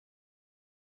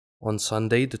On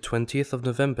Sunday, the 20th of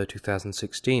November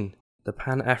 2016, the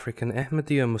Pan-African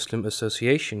Ahmadiyya Muslim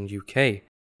Association UK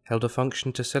held a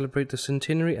function to celebrate the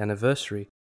centenary anniversary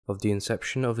of the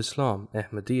inception of Islam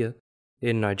Ahmadiyya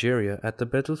in Nigeria at the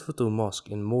Bedl Mosque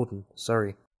in Morden,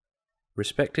 Surrey.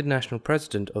 Respected National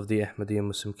President of the Ahmadiyya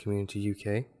Muslim Community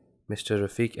UK, Mr.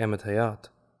 Rafiq Ahmed Hayat,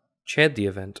 chaired the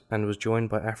event and was joined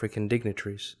by African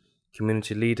dignitaries,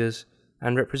 community leaders,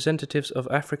 and representatives of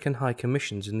African High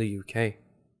Commissions in the UK.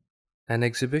 An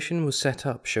exhibition was set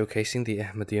up showcasing the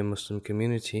Ahmadiyya Muslim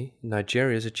Community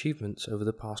Nigeria's achievements over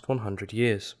the past 100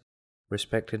 years.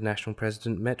 Respected National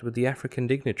President met with the African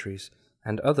dignitaries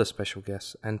and other special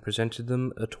guests and presented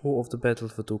them a tour of the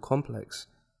Bedl complex,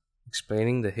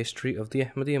 explaining the history of the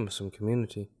Ahmadiyya Muslim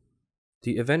community.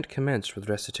 The event commenced with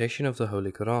recitation of the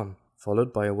Holy Quran,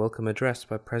 followed by a welcome address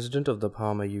by President of the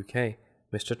PAAMA UK,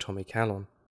 Mr. Tommy Callon.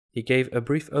 He gave a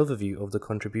brief overview of the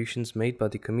contributions made by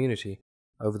the community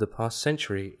over the past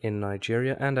century in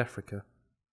Nigeria and Africa.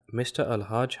 Mr.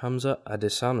 Alhaj Hamza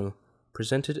Adesanu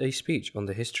presented a speech on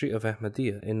the history of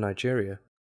Ahmadiyya in Nigeria.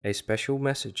 A special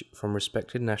message from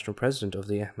respected National President of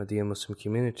the Ahmadiyya Muslim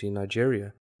Community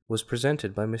Nigeria was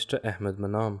presented by Mr. Ahmed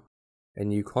Manam, a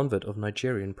new convert of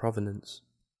Nigerian provenance.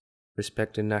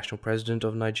 Respected National President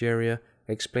of Nigeria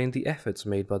explained the efforts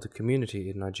made by the community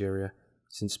in Nigeria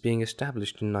since being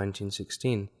established in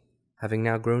 1916, having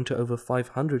now grown to over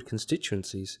 500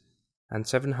 constituencies and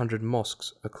 700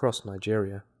 mosques across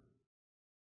Nigeria.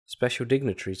 Special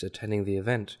dignitaries attending the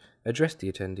event addressed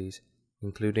the attendees,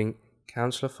 including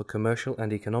Councillor for Commercial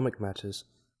and Economic Matters,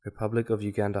 Republic of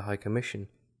Uganda High Commission,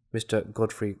 Mr.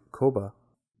 Godfrey Koba,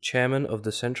 Chairman of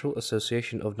the Central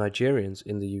Association of Nigerians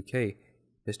in the UK,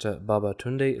 Mr.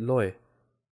 Babatunde Loy,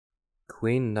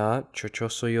 Queen Na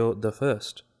Chochosoyo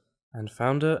I, and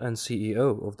founder and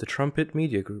CEO of the Trumpet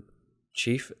Media Group,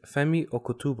 Chief Femi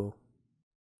Okotubo.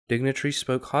 Dignitaries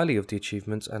spoke highly of the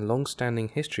achievements and long-standing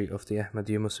history of the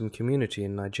Ahmadiyya Muslim community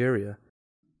in Nigeria,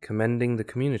 commending the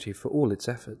community for all its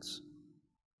efforts.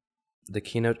 The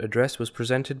keynote address was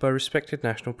presented by respected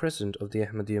National President of the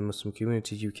Ahmadiyya Muslim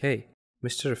Community UK,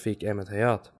 Mr. Rafiq Ahmed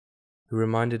Hayat, who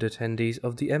reminded attendees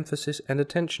of the emphasis and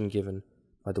attention given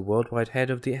by the worldwide head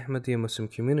of the Ahmadiyya Muslim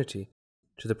community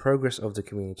to the progress of the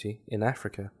community in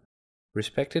Africa.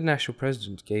 Respected National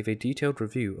President gave a detailed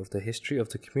review of the history of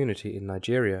the community in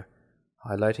Nigeria,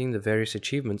 highlighting the various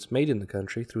achievements made in the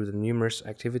country through the numerous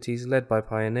activities led by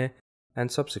pioneer and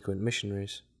subsequent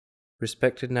missionaries.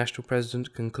 Respected National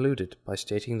President concluded by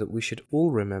stating that we should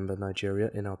all remember Nigeria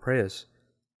in our prayers,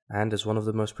 and as one of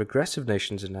the most progressive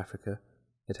nations in Africa,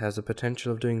 it has the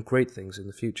potential of doing great things in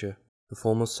the future. The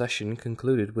formal session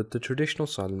concluded with the traditional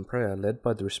silent prayer led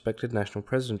by the respected National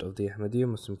President of the Ahmadiyya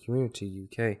Muslim Community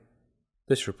UK.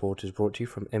 This report is brought to you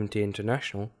from MT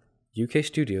International, UK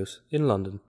Studios in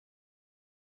London.